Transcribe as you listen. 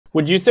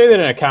Would you say that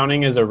an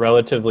accounting is a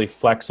relatively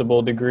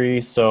flexible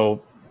degree?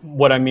 So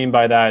what I mean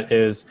by that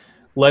is,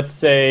 let's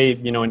say,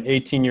 an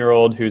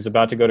 18-year-old who's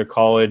about to go to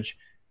college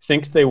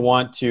thinks they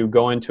want to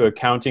go into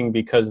accounting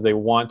because they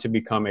want to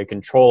become a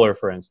controller,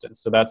 for instance.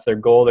 So that's their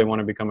goal. They want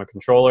to become a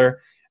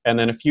controller. And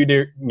then a few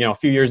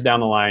years down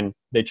the line,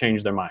 they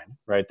change their mind,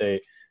 right? They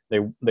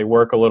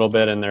work a little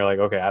bit and they're like,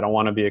 okay, I don't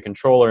want to be a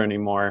controller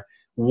anymore.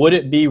 Would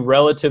it be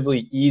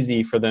relatively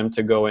easy for them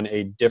to go in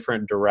a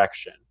different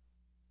direction?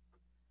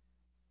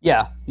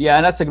 Yeah,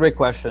 and that's a great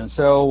question.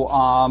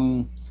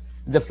 So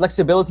the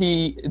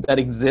flexibility that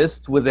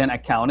exists within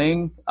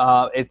accounting,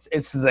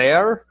 it's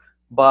there,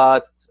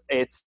 but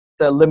it's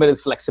a limited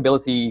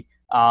flexibility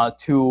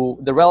to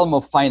the realm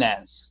of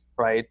finance,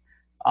 right?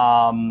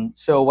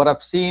 So what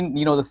I've seen,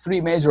 the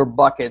three major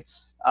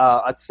buckets,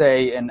 I'd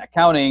say in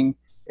accounting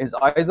is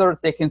either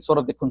taking sort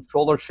of the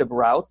controllership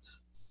route.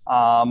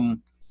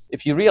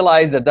 If you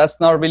realize that that's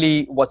not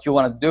really what you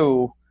want to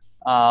do,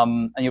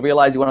 and you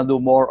realize you want to do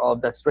more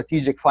of the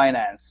strategic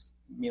finance,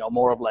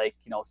 more of like,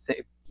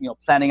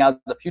 planning out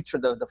the future,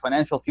 the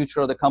financial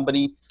future of the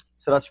company.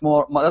 So that's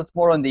more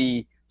on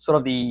the sort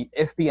of the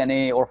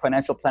FP&A or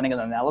financial planning and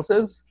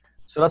analysis.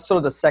 So that's sort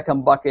of the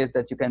second bucket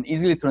that you can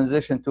easily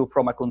transition to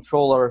from a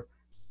controller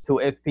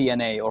to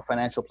FP&A or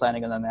financial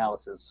planning and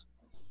analysis.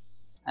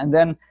 And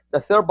then the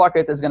third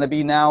bucket is going to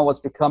be now what's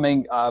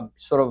becoming an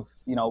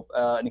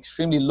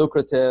extremely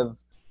lucrative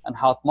and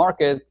hot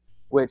market,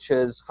 which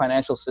is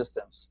financial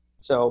systems.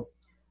 So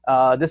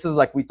this is,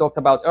 like we talked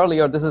about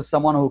earlier, this is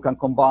someone who can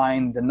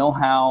combine the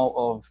know-how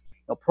of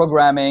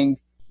programming,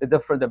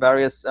 the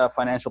various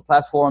financial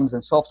platforms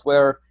and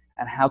software,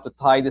 and how to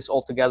tie this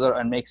all together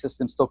and make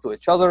systems talk to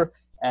each other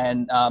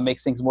and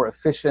make things more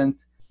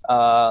efficient,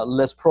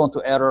 less prone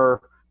to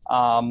error,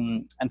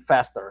 and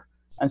faster.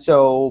 And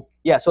so,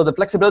 so the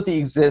flexibility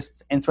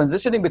exists in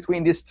transitioning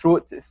between these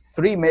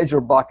three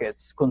major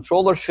buckets: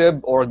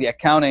 controllership or the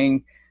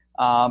accounting,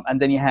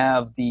 and then you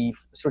have the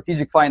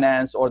strategic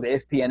finance or the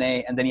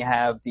FP&A, and then you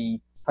have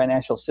the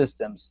financial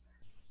systems.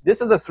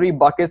 These are the three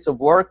buckets of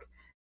work.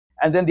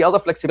 And then the other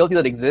flexibility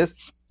that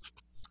exists,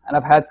 and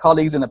I've had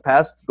colleagues in the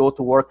past go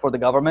to work for the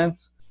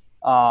government.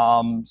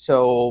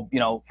 So,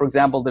 for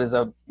example, there is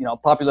a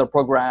popular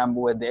program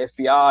with the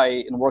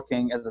FBI in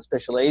working as a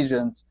special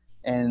agent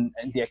in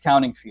the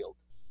accounting field,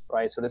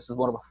 right? So this is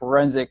one of a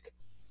forensic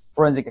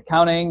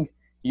accounting.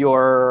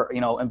 You're,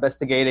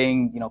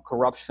 investigating,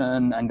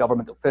 corruption and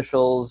government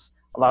officials.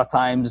 A lot of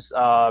times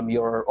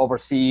you're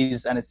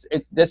overseas, and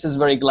this is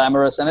very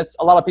glamorous, and it's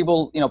a lot of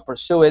people,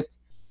 pursue it.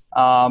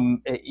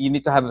 You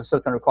need to have a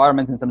certain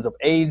requirement in terms of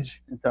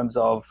age, in terms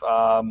of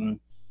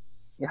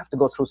you have to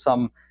go through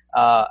some,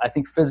 I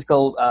think,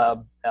 physical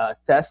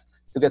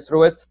tests to get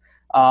through it.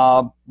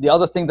 The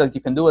other thing that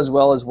you can do as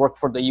well is work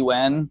for the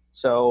UN.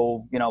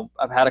 So,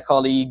 I've had a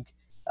colleague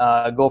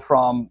go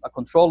from a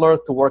controller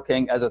to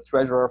working as a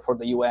treasurer for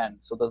the UN.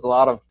 So there's a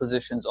lot of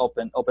positions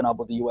open up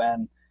with the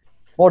UN.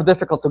 More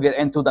difficult to get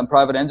into than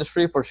private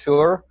industry for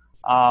sure,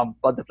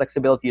 but the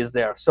flexibility is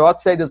there. So I'd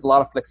say there's a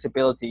lot of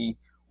flexibility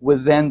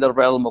within the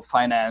realm of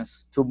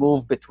finance to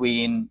move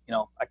between,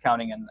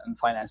 accounting and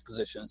finance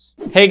positions.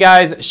 Hey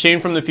guys, Shane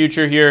from the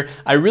future here.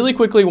 I really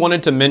quickly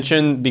wanted to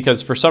mention,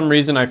 because for some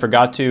reason I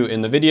forgot to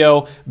in the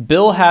video,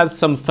 Bill has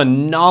some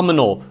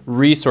phenomenal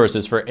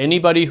resources for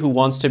anybody who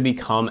wants to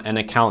become an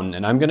accountant.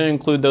 And I'm gonna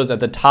include those at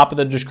the top of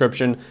the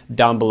description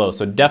down below.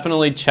 So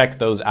definitely check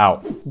those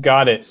out.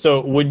 Got it.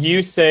 So would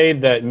you say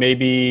that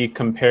maybe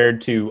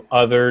compared to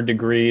other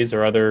degrees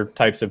or other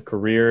types of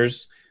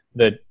careers,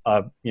 that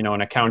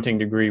an accounting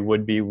degree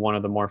would be one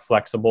of the more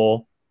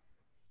flexible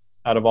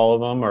out of all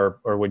of them,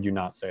 or would you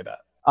not say that?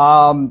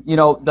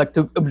 Like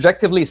to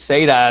objectively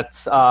say that,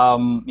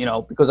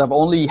 because I've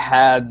only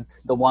had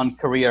the one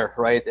career,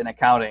 right, in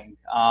accounting.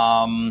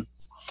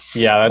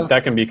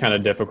 That can be kind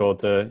of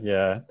difficult to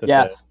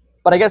say.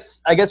 But I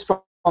guess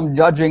from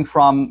judging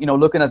from,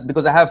 looking at,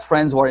 because I have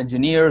friends who are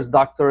engineers,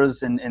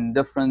 doctors in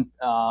different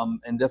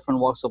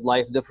walks of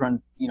life,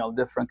 different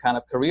kind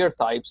of career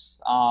types.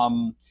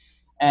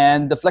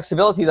 And the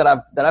flexibility that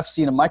I've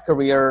seen in my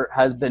career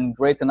has been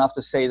great enough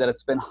to say that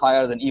it's been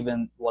higher than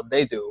even what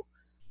they do.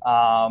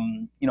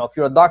 If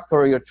you're a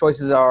doctor, your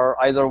choices are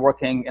either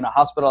working in a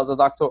hospital as a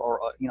doctor or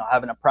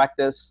having a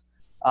practice.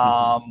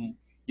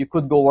 You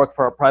could go work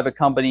for a private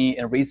company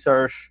in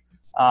research.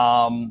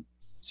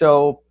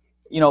 So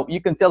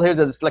you can tell here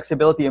that there's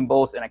flexibility in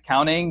both in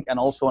accounting and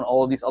also in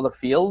all of these other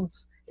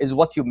fields. Is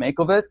what you make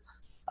of it.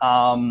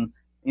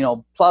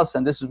 Plus,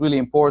 and this is really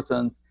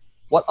important,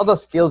 what other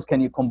skills can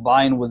you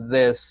combine with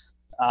this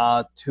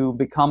to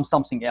become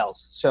something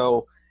else?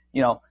 So,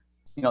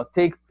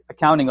 take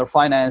accounting or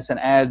finance and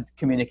add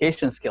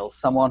communication skills,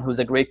 someone who's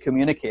a great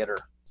communicator,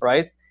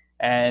 right?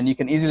 And you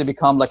can easily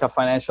become like a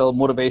financial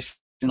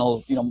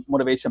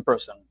motivation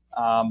person.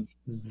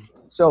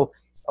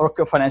 Or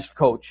a financial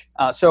coach.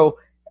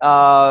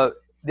 The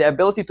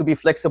ability to be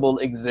flexible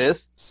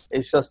exists.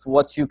 It's just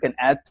what you can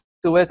add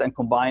to it and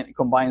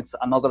combines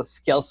another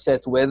skill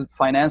set with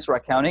finance or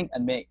accounting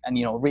and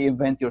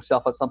reinvent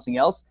yourself as something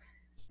else.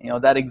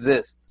 that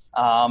exists.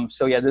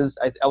 So yeah,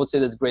 I would say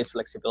there's great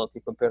flexibility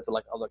compared to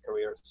like other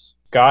careers.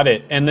 Got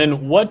it. And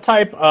then what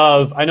type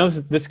of, I know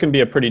this can be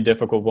a pretty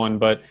difficult one,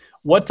 but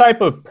what type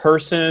of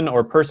person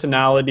or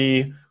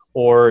personality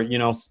or,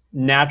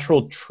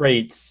 natural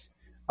traits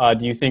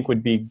do you think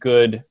would be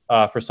good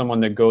for someone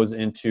that goes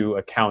into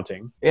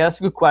accounting? Yeah, that's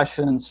a good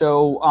question.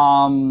 So,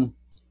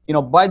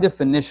 by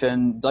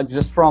definition, like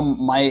just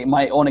from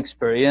my own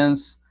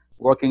experience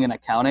working in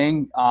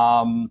accounting,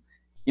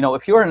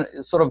 if you're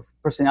a sort of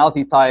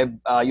personality type,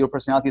 your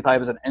personality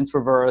type is an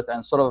introvert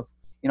and sort of,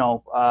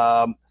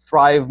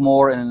 thrive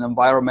more in an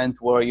environment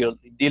where you're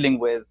dealing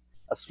with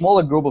a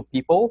smaller group of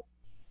people,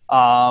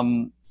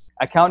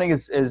 accounting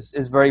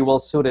is very well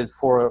suited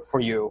for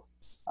you.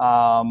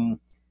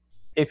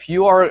 If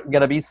you are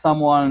going to be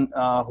someone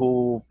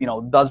who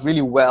does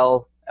really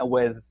well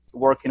with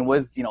working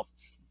with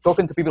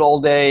talking to people all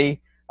day,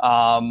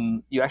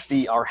 you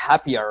actually are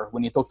happier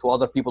when you talk to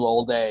other people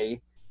all day,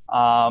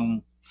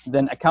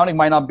 then accounting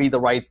might not be the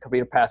right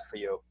career path for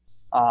you.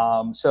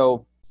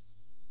 So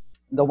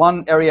the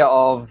one area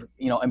of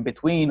in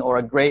between or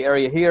a gray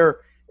area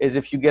here is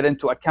if you get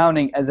into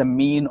accounting as a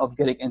mean of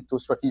getting into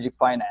strategic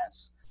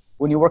finance.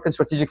 When you work in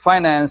strategic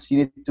finance, you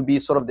need to be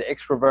sort of the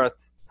extrovert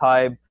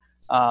type,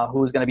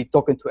 who's going to be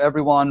talking to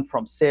everyone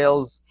from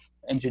sales,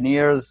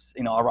 engineers,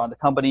 around the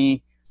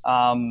company.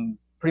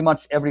 Pretty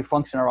much every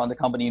function around the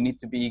company you need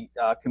to be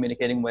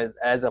communicating with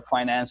as a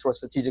finance or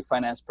strategic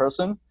finance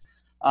person.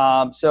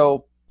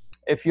 So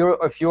if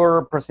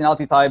your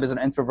personality type is an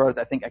introvert,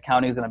 I think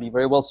accounting is going to be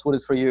very well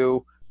suited for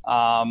you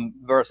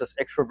versus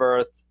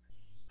extrovert.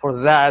 For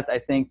that, I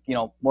think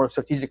more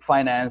strategic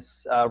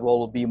finance role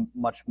will be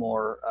much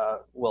more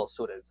well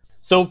suited.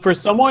 So for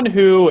someone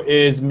who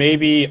is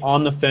maybe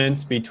on the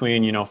fence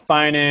between,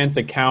 finance,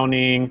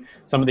 accounting,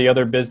 some of the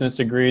other business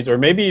degrees, or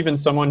maybe even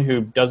someone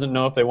who doesn't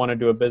know if they want to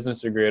do a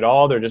business degree at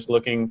all, they're just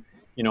looking,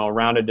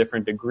 around at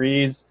different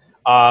degrees.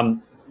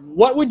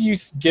 What would you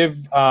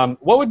give,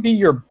 what would be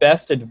your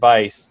best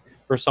advice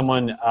for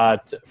someone,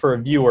 for a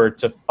viewer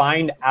to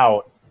find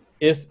out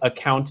if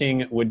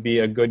accounting would be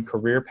a good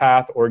career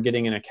path or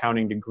getting an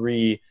accounting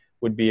degree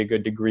would be a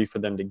good degree for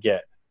them to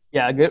get?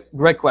 Yeah,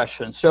 great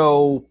question.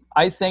 So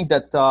I think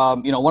that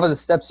one of the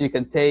steps you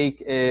can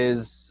take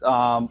is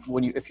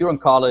if you're in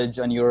college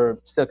and you're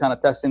still kind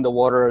of testing the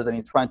waters and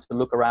you're trying to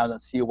look around and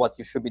see what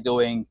you should be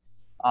doing,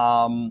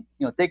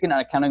 taking an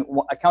accounting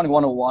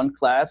 101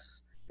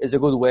 class is a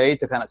good way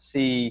to kind of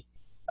see.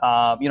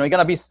 You're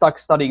gonna be stuck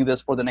studying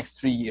this for the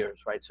next 3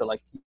 years, right? So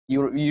like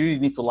you really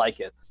need to like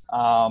it.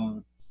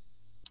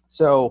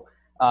 So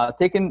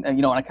taking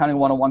an accounting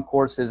 101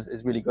 course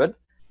is really good.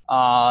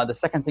 The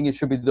second thing you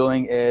should be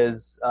doing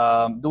is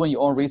doing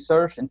your own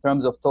research in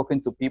terms of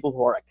talking to people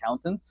who are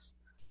accountants,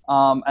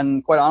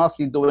 and quite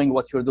honestly doing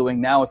what you're doing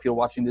now if you're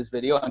watching this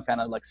video and kind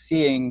of like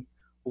seeing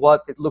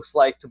what it looks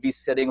like to be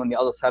sitting on the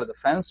other side of the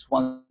fence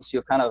once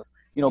you've kind of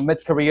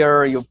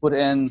mid-career, you've put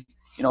in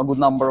a good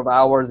number of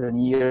hours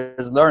and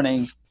years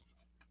learning.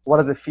 What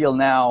does it feel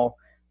now?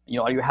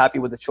 Are you happy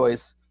with the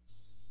choice?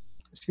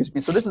 Excuse me.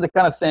 So this is the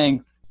kind of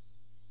thing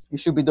you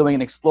should be doing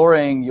and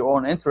exploring your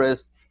own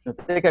interest.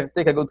 Take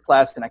a good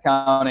class in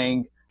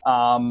accounting.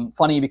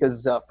 Funny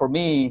because for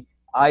me,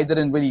 I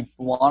didn't really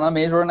want to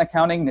major in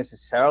accounting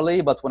necessarily,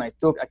 but when I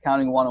took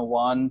accounting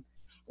 101,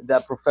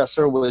 that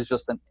professor was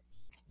just an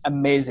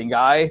amazing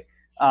guy.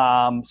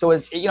 So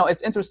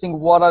it's interesting.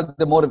 What are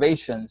the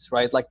motivations,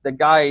 right? Like the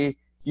guy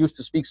used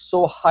to speak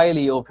so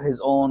highly of his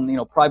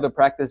own, private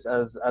practice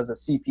as a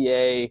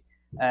CPA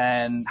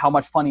and how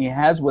much fun he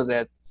has with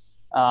it,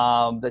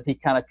 that he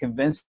kind of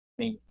convinced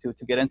me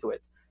to get into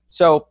it.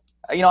 So,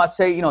 I'd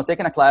say,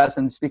 taking a class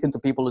and speaking to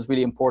people is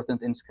really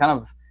important in kind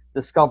of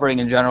discovering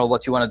in general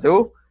what you want to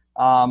do.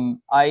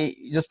 I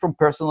just from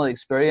personal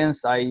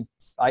experience, I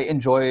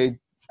enjoyed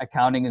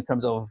accounting in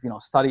terms of,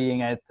 studying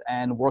it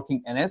and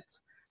working in it.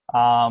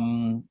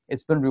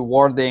 It's been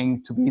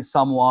rewarding to be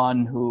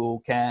someone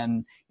who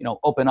can,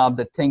 open up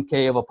the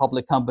 10K of a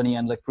public company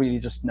and like really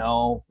just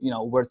know,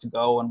 where to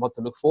go and what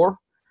to look for.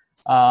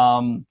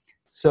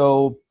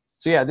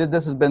 So yeah,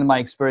 this has been my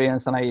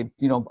experience, and I,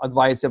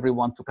 advise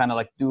everyone to kind of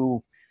like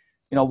do,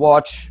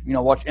 watch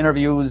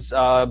interviews,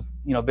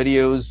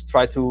 videos,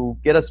 try to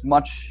get as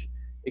much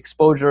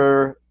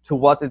exposure to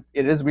what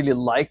it is really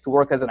like to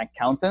work as an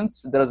accountant.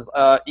 There's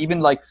even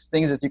like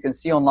things that you can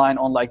see online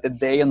on like the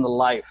day in the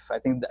life. I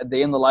think the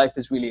day in the life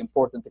is really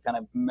important to kind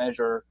of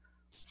measure,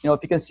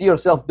 if you can see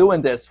yourself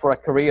doing this for a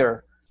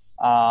career.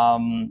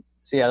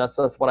 So yeah,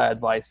 that's what I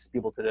advise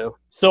people to do.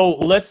 So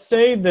let's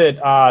say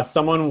that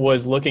someone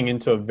was looking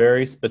into a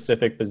very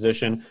specific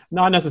position,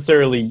 not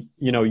necessarily,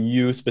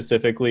 you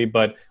specifically,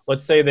 but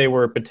let's say they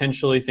were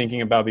potentially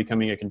thinking about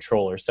becoming a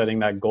controller, setting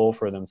that goal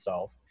for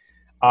themselves.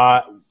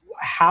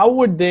 How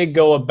would they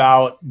go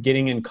about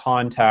getting in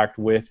contact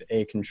with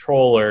a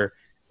controller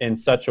in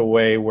such a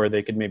way where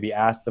they could maybe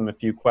ask them a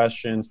few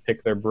questions,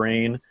 pick their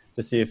brain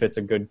to see if it's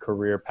a good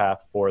career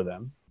path for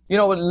them?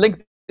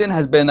 LinkedIn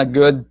has been a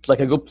good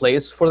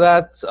place for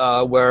that,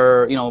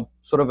 where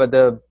sort of at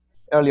the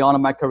early on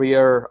in my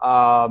career,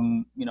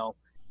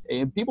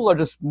 people are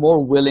just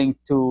more willing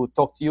to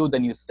talk to you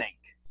than you think.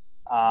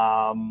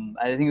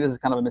 I think this is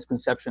kind of a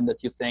misconception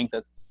that you think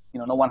that,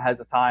 no one has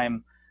the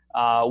time,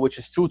 which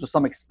is true to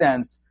some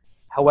extent.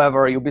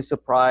 However, you'll be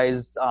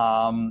surprised,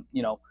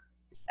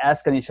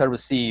 ask and you shall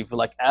receive.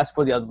 Like, ask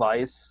for the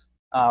advice,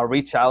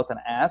 reach out and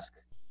ask.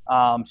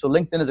 So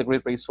LinkedIn is a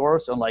great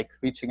resource on like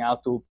reaching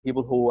out to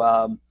people who,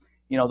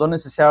 don't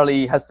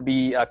necessarily has to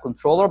be a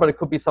controller, but it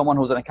could be someone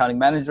who's an accounting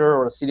manager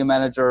or a senior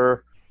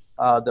manager,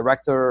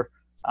 director,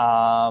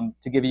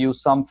 to give you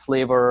some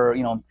flavor,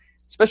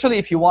 especially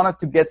if you wanted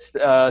to get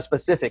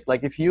specific.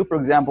 Like if you, for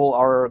example,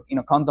 are,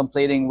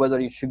 contemplating whether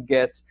you should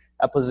get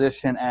a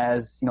position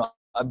as,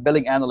 a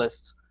billing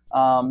analyst,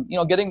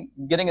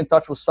 getting in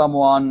touch with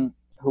someone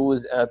who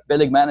is a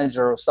billing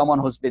manager or someone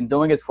who's been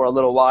doing it for a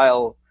little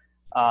while,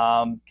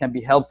 can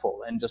be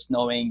helpful. And just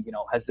knowing,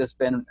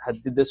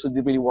 did this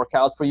really work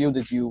out for you?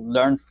 Did you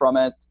learn from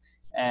it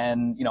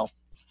and,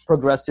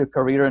 progress your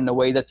career in the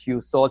way that you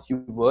thought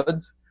you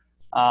would?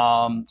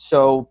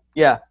 So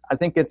yeah, I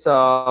think it's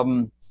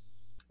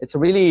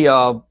really,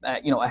 a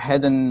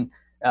hidden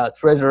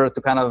treasure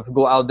to kind of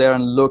go out there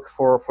and look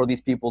for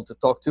these people to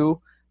talk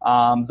to.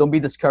 Don't be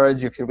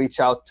discouraged if you reach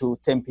out to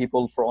 10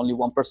 people for only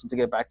one person to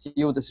get back to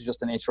you. This is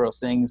just the nature of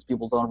things.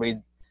 People don't read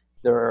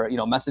their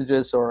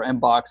messages or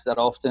inbox that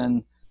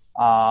often.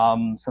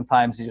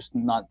 Sometimes you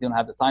don't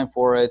have the time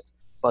for it.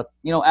 But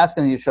ask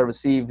and you shall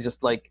receive.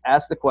 Just like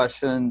ask the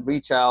question,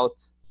 reach out,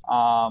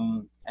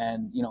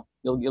 and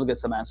you'll get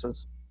some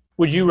answers.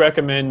 Would you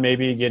recommend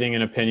maybe getting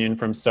an opinion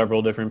from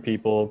several different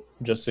people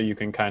just so you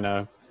can kind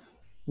of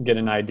get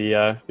an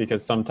idea?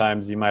 Because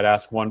sometimes you might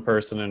ask one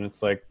person and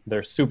it's like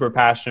they're super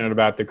passionate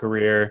about the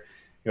career.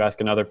 You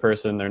ask another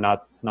person, they're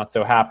not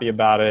so happy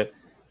about it.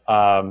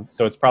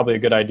 So it's probably a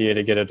good idea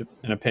to get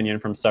an opinion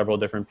from several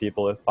different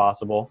people if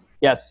possible.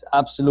 Yes,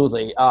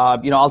 absolutely.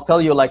 I'll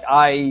tell you, like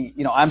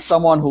I'm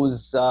someone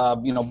who's,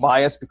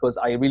 biased because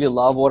I really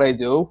love what I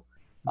do.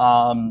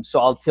 So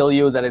I'll tell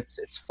you that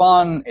it's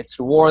fun, it's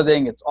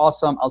rewarding, it's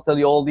awesome. I'll tell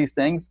you all these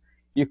things.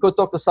 You could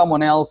talk to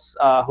someone else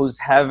who's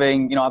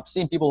having, I've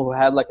seen people who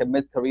had like a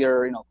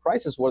mid-career,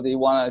 crisis where they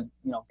want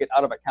to, get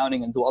out of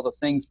accounting and do other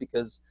things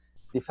because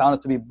they found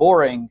it to be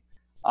boring.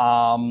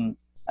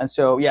 And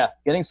so, yeah,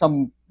 getting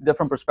some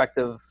different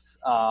perspectives,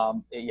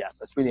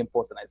 that's really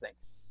important, I think.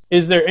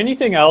 Is there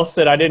anything else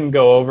that I didn't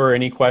go over,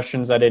 any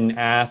questions I didn't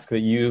ask that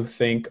you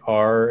think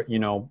are,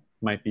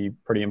 might be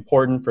pretty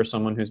important for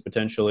someone who's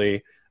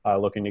potentially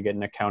looking to get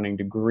an accounting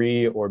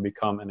degree or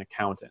become an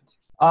accountant?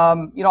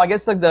 I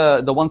guess like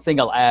the one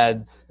thing I'll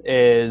add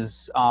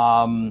is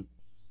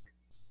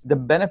the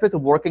benefit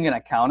of working in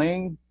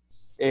accounting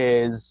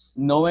is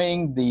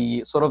knowing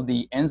the sort of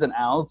the ins and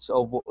outs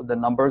of the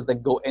numbers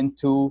that go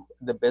into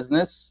the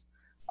business.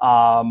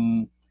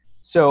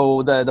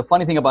 So the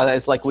funny thing about it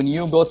is like when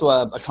you go to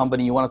a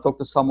company, you want to talk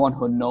to someone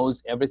who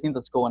knows everything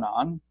that's going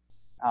on.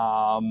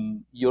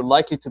 You're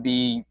likely to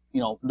be,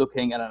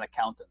 looking at an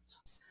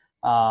accountant.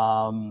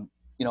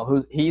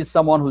 He's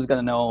someone who's going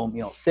to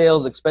know,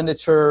 sales,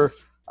 expenditure,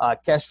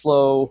 cash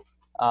flow,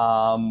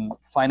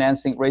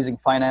 financing, raising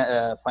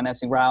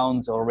financing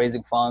rounds or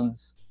raising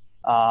funds,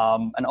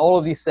 and all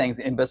of these things,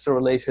 investor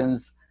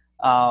relations.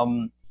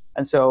 And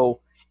so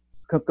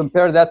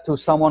compare that to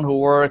someone who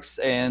works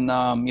in,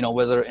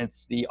 whether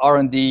it's the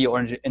R&D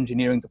or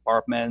engineering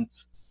department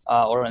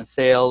or in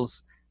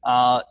sales.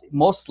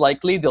 Most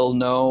likely they'll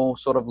know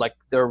sort of like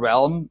their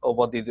realm of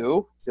what they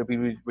do. They'll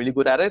be really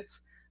good at it.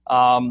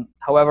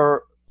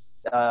 However,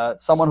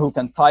 someone who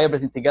can tie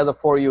everything together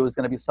for you is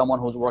going to be someone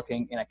who's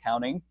working in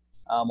accounting,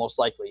 most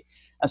likely.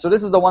 And so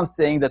this is the one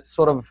thing that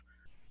sort of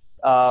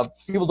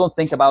people don't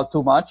think about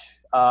too much,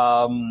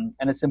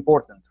 and it's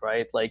important,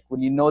 right? Like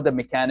when you know the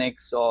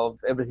mechanics of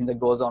everything that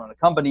goes on in a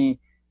company,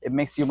 it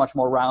makes you much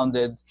more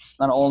rounded,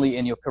 not only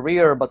in your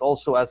career, but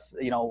also as,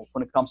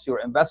 when it comes to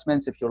your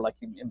investments, if you're like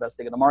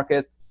investing in the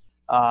market,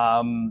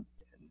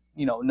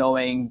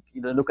 knowing,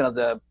 looking at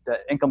the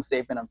income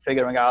statement and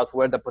figuring out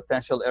where the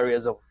potential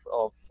areas of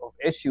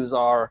issues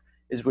are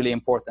is really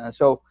important. And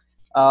so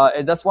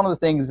that's one of the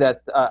things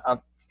that,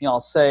 I'll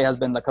say has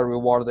been like a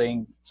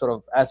rewarding sort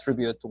of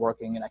attribute to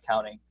working in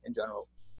accounting in general.